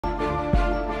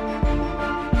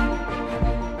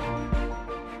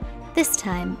This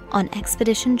time on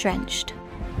Expedition Drenched.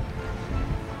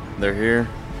 They're here.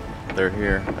 They're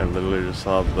here. I literally just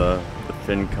saw the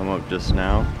fin come up just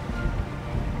now.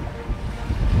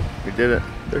 We did it.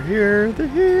 They're here. They're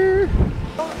here.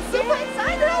 Super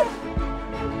excited!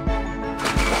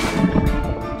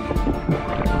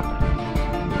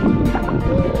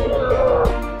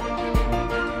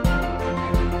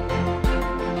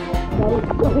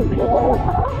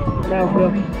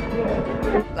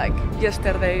 Like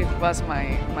yesterday was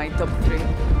my top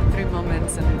three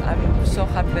moments, and I'm so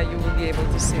happy that you will be able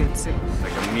to see it soon.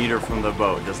 Like a meter from the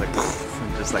boat, just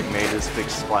like made this big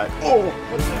splash. Oh,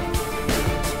 what's that?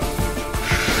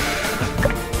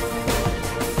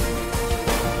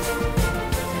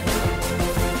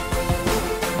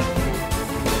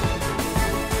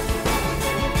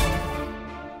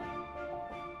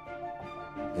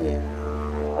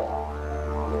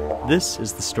 This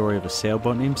is the story of a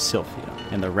sailboat named Sylvia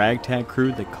and the ragtag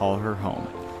crew that call her home.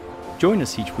 Join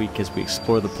us each week as we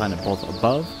explore the planet both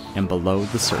above and below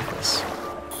the surface,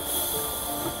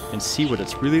 and see what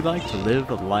it's really like to live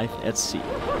a life at sea.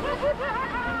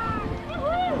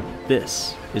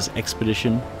 This is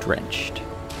Expedition Drenched.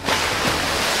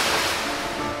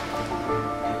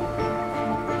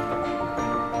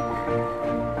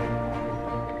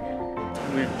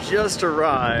 We've just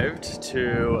arrived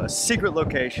to a secret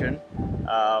location,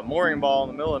 mooring ball in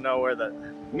the middle of nowhere that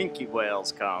minke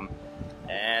whales come.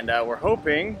 And we're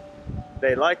hoping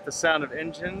they like the sound of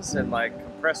engines and like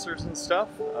compressors and stuff.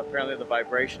 Apparently the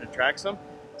vibration attracts them.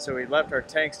 So we left our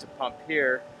tanks to pump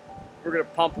here. We're gonna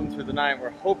pump them through the night.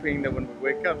 We're hoping that when we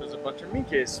wake up, there's a bunch of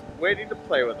minkes waiting to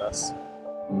play with us.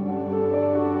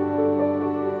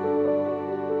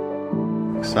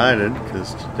 Excited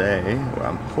because today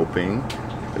I'm hoping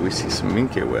that we see some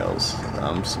minke whales,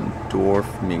 some dwarf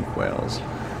minke whales.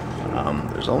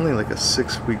 There's only like a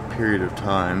 6-week period of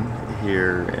time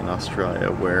here in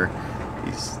Australia where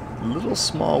these little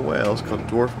small whales called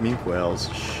dwarf minke whales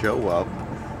show up,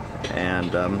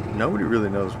 and nobody really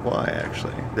knows why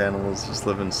actually. The animals just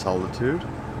live in solitude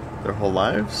their whole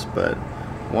lives, but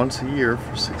once a year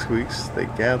for 6 weeks they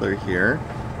gather here.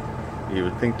 You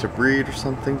would think to breed or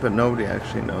something, but nobody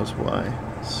actually knows why.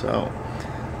 So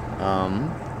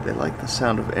they like the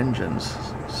sound of engines,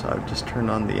 so I've just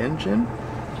turned on the engine,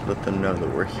 let them know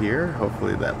that we're here.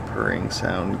 Hopefully that purring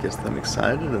sound gets them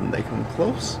excited and they come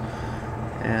close.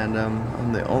 And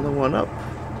I'm the only one up,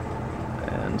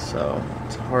 and so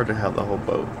it's hard to have the whole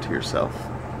boat to yourself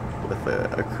with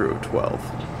a crew of 12,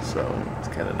 so it's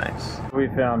kind of nice. What we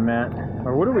found, Matt,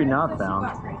 or what have we not found?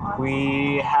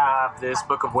 We have this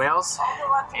book of whales,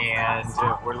 and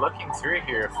we're looking through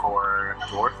here for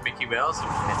dwarf Minkke whales.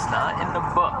 It's not in the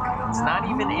book. It's not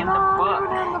even in the book.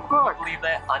 I believe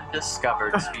that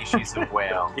undiscovered species of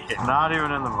whale. Not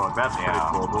even in the book. That's pretty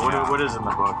cool. But what is in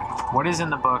the book? What is in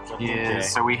the book is,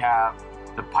 so we have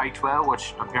the piked whale,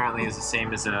 which apparently is the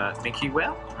same as a Minkke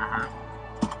whale.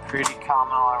 Pretty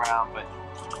common all around, but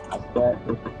I bet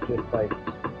it's just like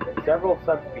several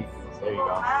subspecies. There you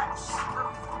go.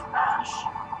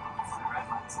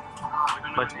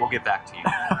 But we'll get back to you.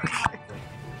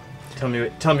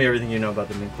 Tell me everything you know about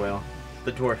the minke whale,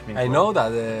 the dwarf minke whale. I know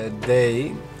that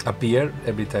they appear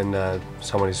every time that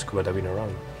someone is scuba diving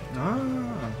around.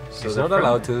 So it's not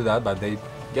allowed to do that, but they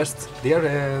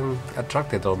are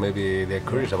attracted, or maybe they're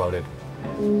curious about it.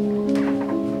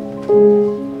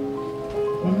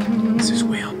 This is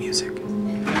whale music.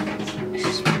 This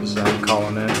is how I'm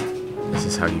calling it. This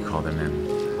is how you call them in.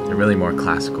 They're really more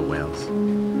classical whales.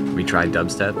 We tried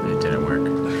dubstep, it didn't work.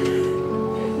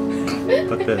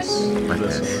 But this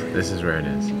is where it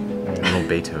is. A little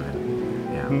Beethoven.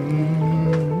 Yeah.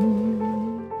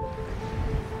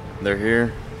 They're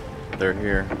here. They're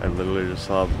here. I literally just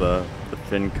saw the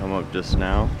fin come up just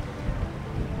now.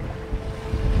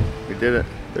 We did it.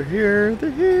 They're here. They're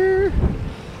here.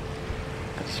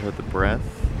 I just heard the breath.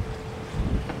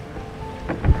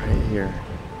 Right here.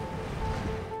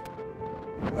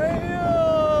 Whale!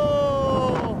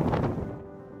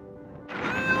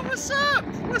 Whale, what's up?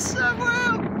 What's up,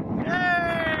 whale?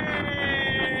 Hey!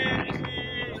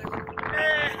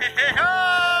 Hey! Oh!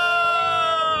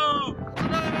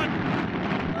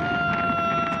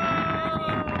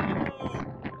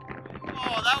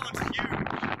 Oh, that one's huge.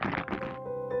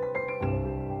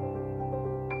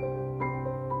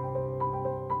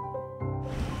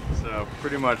 So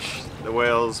pretty much the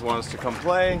whales want us to come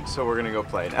play, so we're gonna go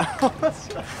play now.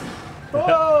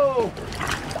 Whoa!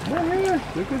 We're here!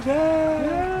 Look at that!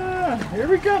 Yeah! Here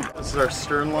we go! This is our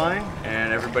stern line,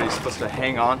 and everybody's supposed to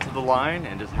hang on to the line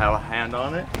and just have a hand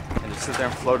on it and just sit there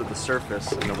and float at the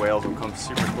surface and the whales will come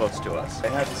super close to us. I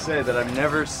have to say that I've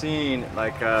never seen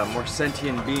like a more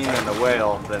sentient being than the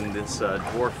whale than this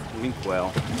dwarf minke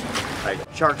whale. Like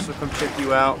sharks will come check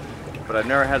you out, but I've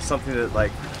never had something that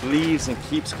like leaves and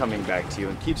keeps coming back to you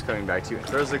and keeps coming back to you.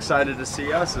 They're as excited to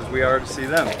see us as we are to see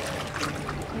them.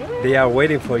 They are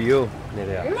waiting for you,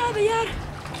 Nerea. No, they are.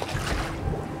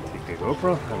 Take the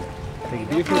GoPro and take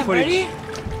beautiful footage.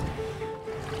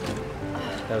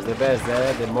 That's the best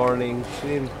there, the morning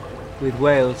swim with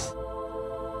whales.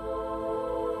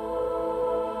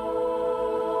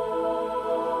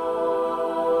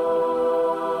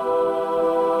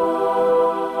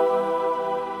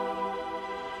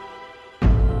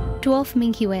 Dwarf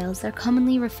Minke whales are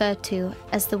commonly referred to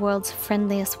as the world's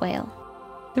friendliest whale.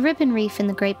 The Ribbon Reef in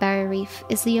the Great Barrier Reef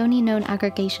is the only known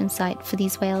aggregation site for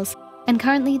these whales, and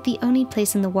currently the only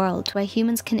place in the world where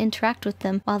humans can interact with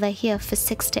them while they're here for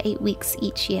 6 to 8 weeks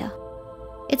each year.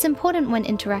 It's important when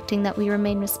interacting that we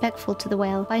remain respectful to the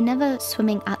whale by never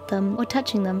swimming at them or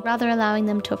touching them, rather allowing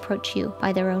them to approach you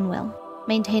by their own will,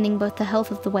 maintaining both the health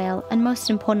of the whale and,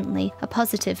 most importantly, a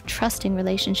positive, trusting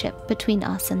relationship between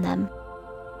us and them.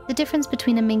 The difference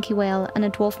between a minke whale and a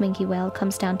dwarf minke whale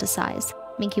comes down to size.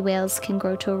 Minke whales can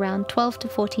grow to around 12 to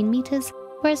 14 meters,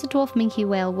 whereas a dwarf minke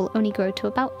whale will only grow to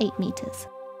about 8 meters.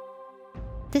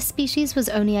 This species was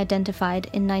only identified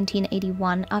in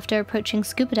 1981 after approaching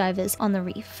scuba divers on the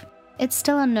reef. It's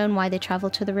still unknown why they travel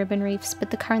to the Ribbon Reefs,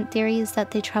 but the current theory is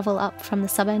that they travel up from the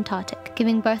sub-Antarctic,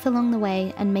 giving birth along the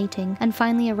way and mating, and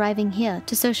finally arriving here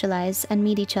to socialize and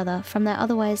meet each other from their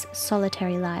otherwise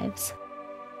solitary lives.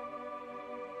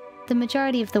 The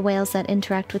majority of the whales that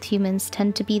interact with humans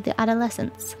tend to be the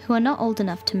adolescents, who are not old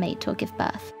enough to mate or give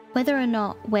birth. Whether or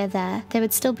not we're there, they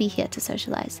would still be here to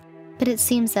socialize. But it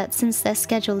seems that since their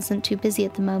schedule isn't too busy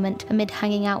at the moment amid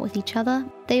hanging out with each other,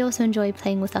 they also enjoy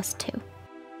playing with us too.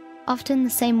 Often the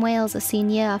same whales are seen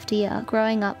year after year,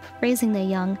 growing up, raising their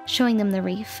young, showing them the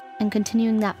reef, and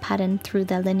continuing that pattern through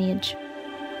their lineage.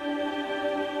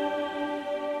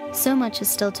 So much is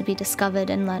still to be discovered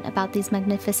and learnt about these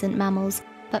magnificent mammals,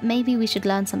 but maybe we should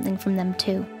learn something from them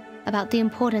too, about the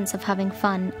importance of having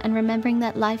fun and remembering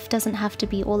that life doesn't have to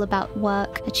be all about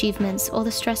work, achievements, or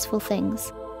the stressful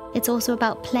things. It's also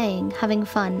about playing, having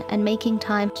fun, and making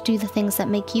time to do the things that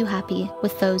make you happy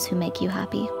with those who make you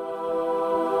happy.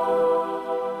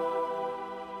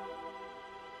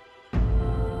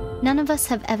 None of us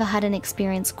have ever had an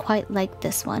experience quite like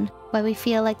this one, where we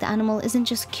feel like the animal isn't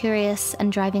just curious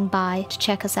and driving by to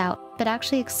check us out, but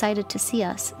actually excited to see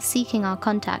us, seeking our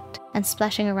contact, and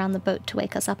splashing around the boat to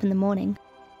wake us up in the morning.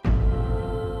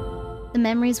 The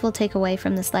memories we'll take away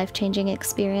from this life-changing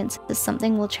experience is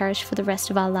something we'll cherish for the rest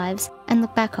of our lives and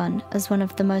look back on as one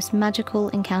of the most magical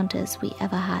encounters we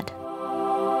ever had.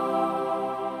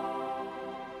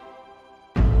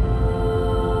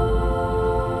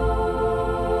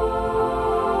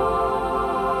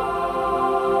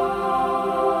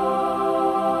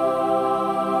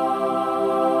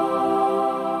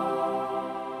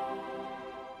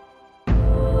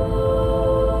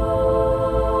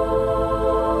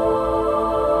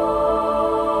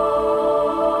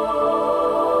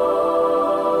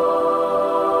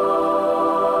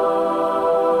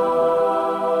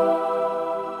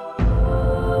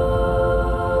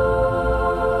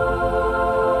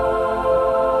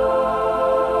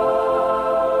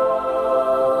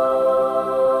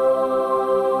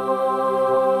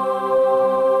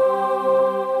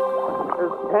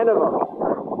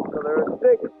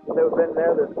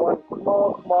 There's one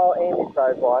small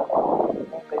Amy-sized one.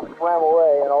 They swam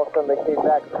away, and all of a sudden they came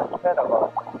back. There's 10 of them,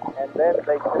 and then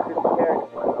they didn't care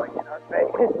anymore. Like in our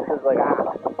face, it's like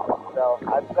ah. So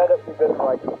I fed up to go to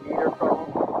like a meter from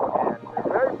them, and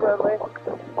they're very friendly.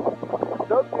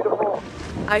 So beautiful.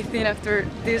 I think after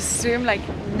this swim, like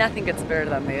nothing gets better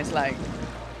than this. Like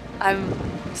I'm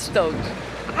stoked.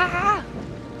 Ah!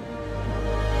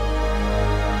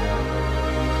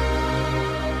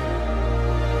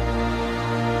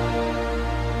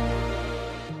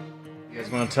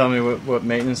 Want to tell me what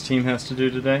maintenance team has to do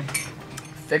today?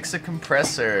 Fix a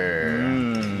compressor.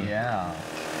 Yeah.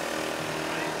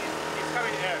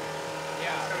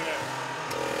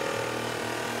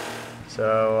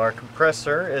 So our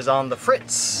compressor is on the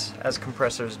fritz, as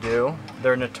compressors do.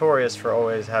 They're notorious for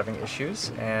always having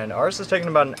issues, and ours has taken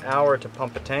about an hour to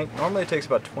pump a tank. Normally it takes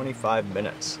about 25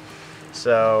 minutes.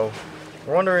 So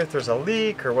we're wondering if there's a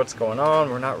leak or what's going on.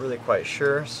 We're not really quite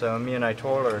sure. So me and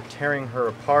Itola are tearing her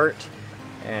apart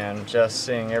and just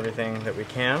seeing everything that we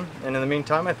can. And in the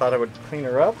meantime, I thought I would clean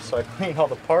her up, so I cleaned all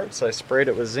the parts. I sprayed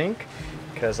it with zinc,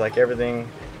 because like everything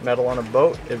metal on a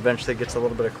boat, it eventually gets a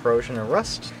little bit of corrosion and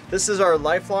rust. This is our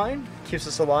lifeline, keeps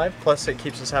us alive, plus it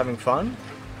keeps us having fun.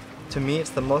 To me, it's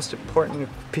the most important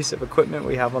piece of equipment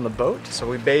we have on the boat, so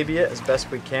we baby it as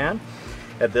best we can.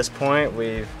 At this point,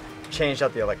 we've changed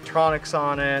out the electronics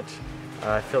on it.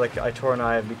 I feel like Aitor and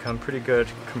I have become pretty good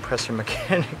compressor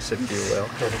mechanics, if you will.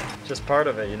 Just part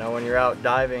of it, you know, when you're out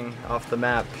diving off the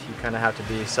map, you kind of have to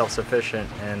be self-sufficient,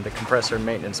 and the compressor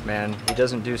maintenance man, he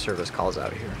doesn't do service calls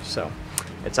out here, so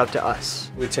it's up to us.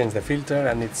 We changed the filter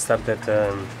and it started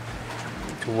to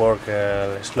work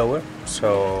slower,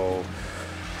 so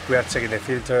we are checking the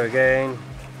filter again,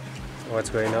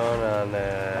 what's going on,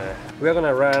 and we're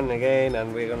gonna run again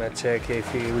and we're gonna check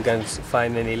if we can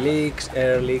find any leaks,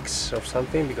 air leaks or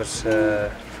something, because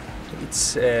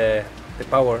it's the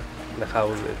power in the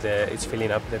house, it's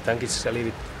filling up, the tank is a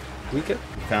little bit weaker.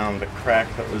 We found the crack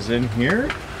that was in here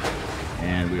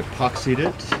and we epoxied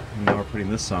it, and now we're putting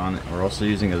this on. We're also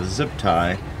using a zip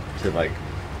tie to like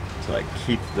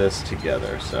keep this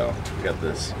together. So we got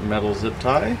this metal zip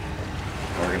tie.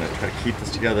 We're gonna try to keep this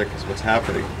together because what's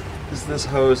happening is this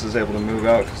hose is able to move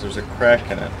out because there's a crack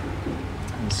in it.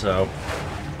 And so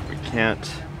we can't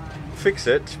fix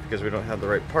it because we don't have the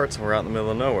right parts and we're out in the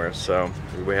middle of nowhere. So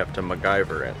we have to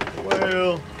MacGyver it.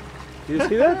 Well, do you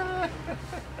see that?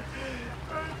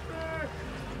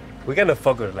 We cannot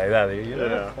focus like that, you know?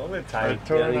 Yeah. All the time.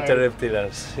 Totally Interrupting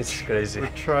us. It's crazy. we're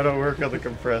trying to work on the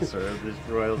compressor. These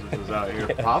whales are just out here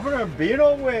popping up, being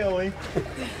all whaley.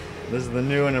 This is the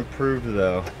new and improved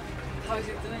though. How is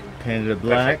it doing? Painted it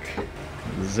black.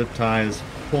 The zip tie is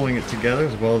pulling it together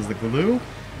as well as the glue.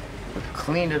 We've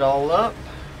cleaned it all up,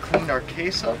 cleaned our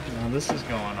case up. Now this is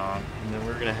going on. And then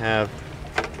we're gonna have...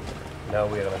 Now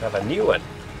we're gonna have a new one.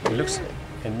 It looks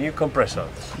a new compressor.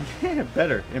 Yeah,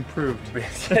 better, improved.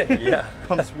 Yeah.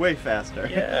 Pumps way faster.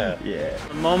 Yeah. Yeah.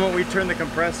 The moment we turned the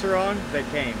compressor on, they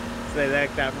came. So they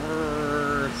like that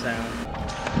sound.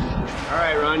 All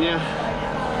right, Rania.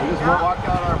 We just walked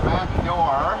out our back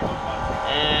door.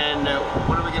 And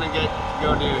what are we gonna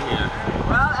go do here?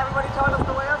 Well, everybody told us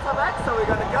the whales are back, so we're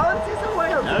gonna go and see some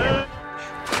whales again.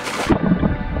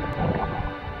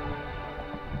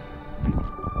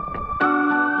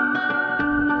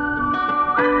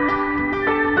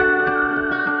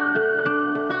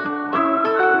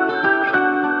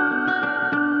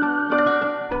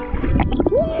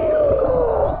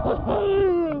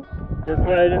 Just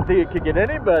when I didn't think it could get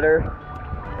any better,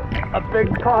 a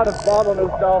big pod of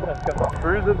bottlenose dolphins comes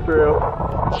cruising through.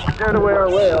 Scared away our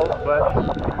whales, but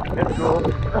it's cool.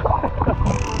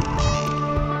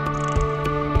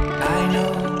 I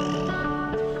know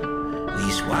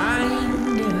these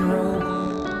winding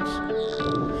roads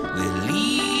will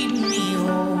lead me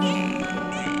home.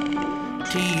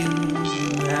 To you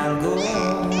I'll go.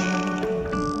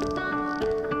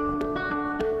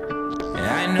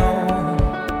 I know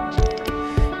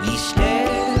these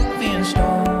stepping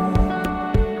stones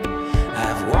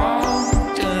I've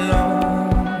walked alone.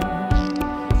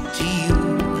 To you,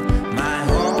 my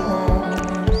home.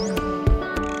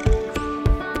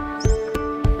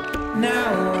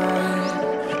 Now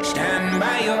I stand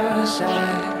by your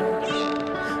side.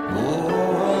 Oh,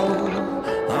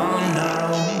 on our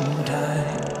own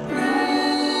time.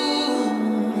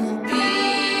 We'll be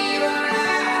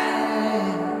alright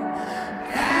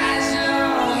as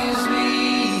long as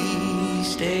we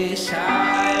stay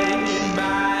side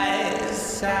by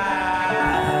side.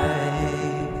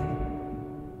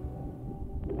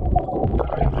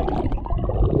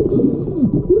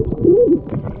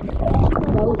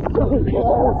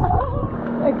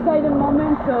 Exciting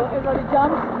moment, so everybody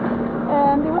jumped,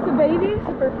 and it was a baby,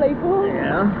 super playful.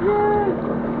 Yeah? Yeah.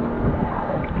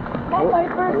 That's my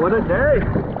first. What a day!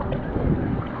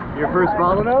 Your first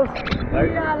bottlenose?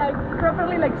 Yeah, like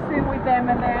properly like swim with them,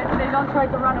 and they don't try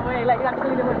to run away. Like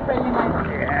actually they were friendly, like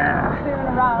swimming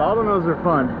around. Bottlenose are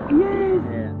fun. Yes.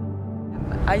 Yeah.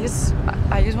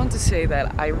 I just want to say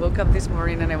that I woke up this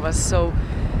morning and I was so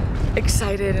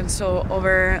excited and so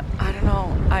I don't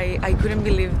know, I couldn't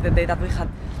believe the day that we had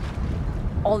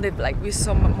all the, like we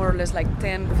saw more or less like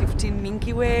 10, 15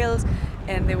 minke whales,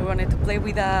 and they wanted to play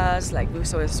with us, like we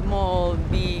saw a small,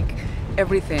 big,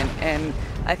 everything. And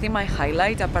I think my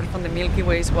highlight, apart from the Milky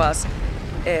Ways, was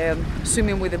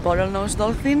swimming with the bottlenose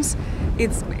dolphins.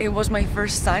 It was my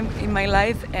first time in my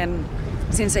life, and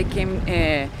since I came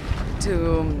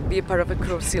to be a part of a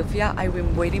crew of Sylvia, I've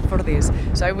been waiting for this.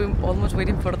 So I've been almost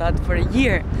waiting for that for a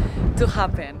year to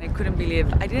happen. I couldn't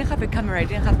believe. I didn't have a camera, I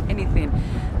didn't have anything.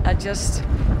 I just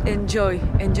enjoy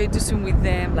to swim with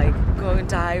them, like go and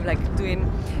dive, like doing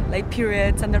like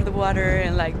pirouettes under the water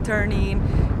and like turning,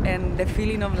 and the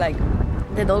feeling of like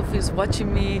the dolphins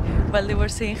watching me while they were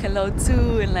saying hello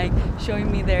too, and like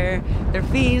showing me their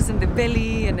fins and the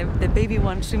belly and the baby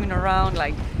one swimming around.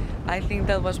 Like, I think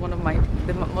that was one of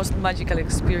the most magical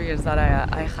experience that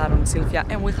I had on Sylvia,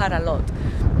 and we had a lot.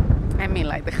 I mean,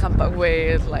 like the humpback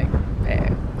whales, like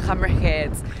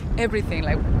hammerheads, everything,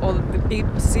 like all the big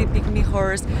sea pygmy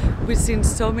horse. We've seen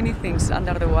so many things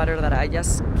under the water that I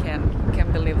just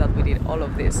can't believe that we did all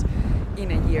of this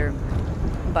in a year.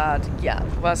 But yeah,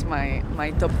 it was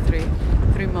my top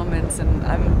three moments, and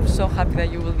I'm so happy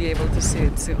that you will be able to see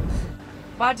it soon.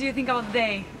 What do you think about the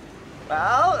day?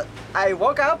 Well, I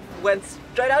woke up, went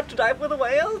straight out to dive with the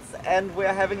whales, and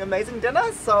we're having amazing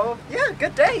dinner, so yeah,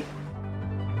 good day.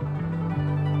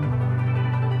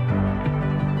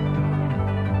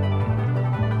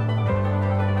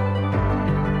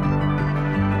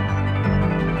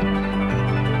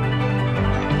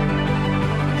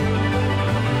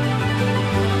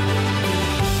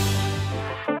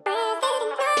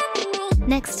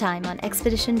 Next time on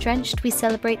Expedition Drenched, we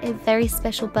celebrate a very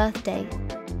special birthday,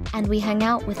 and we hang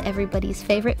out with everybody's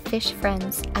favorite fish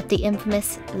friends at the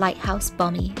infamous Lighthouse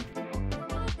Bommie.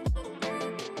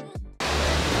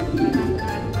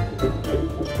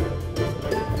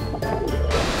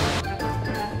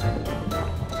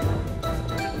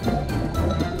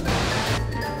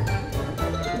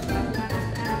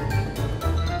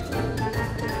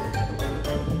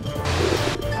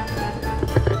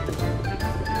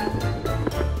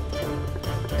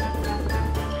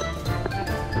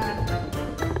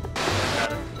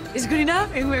 It's good enough,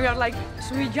 and we are like,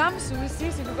 should we jump? Should we see?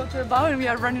 Should we go to the bow? And we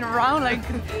are running around like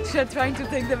trying to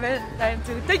take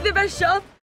the best shot.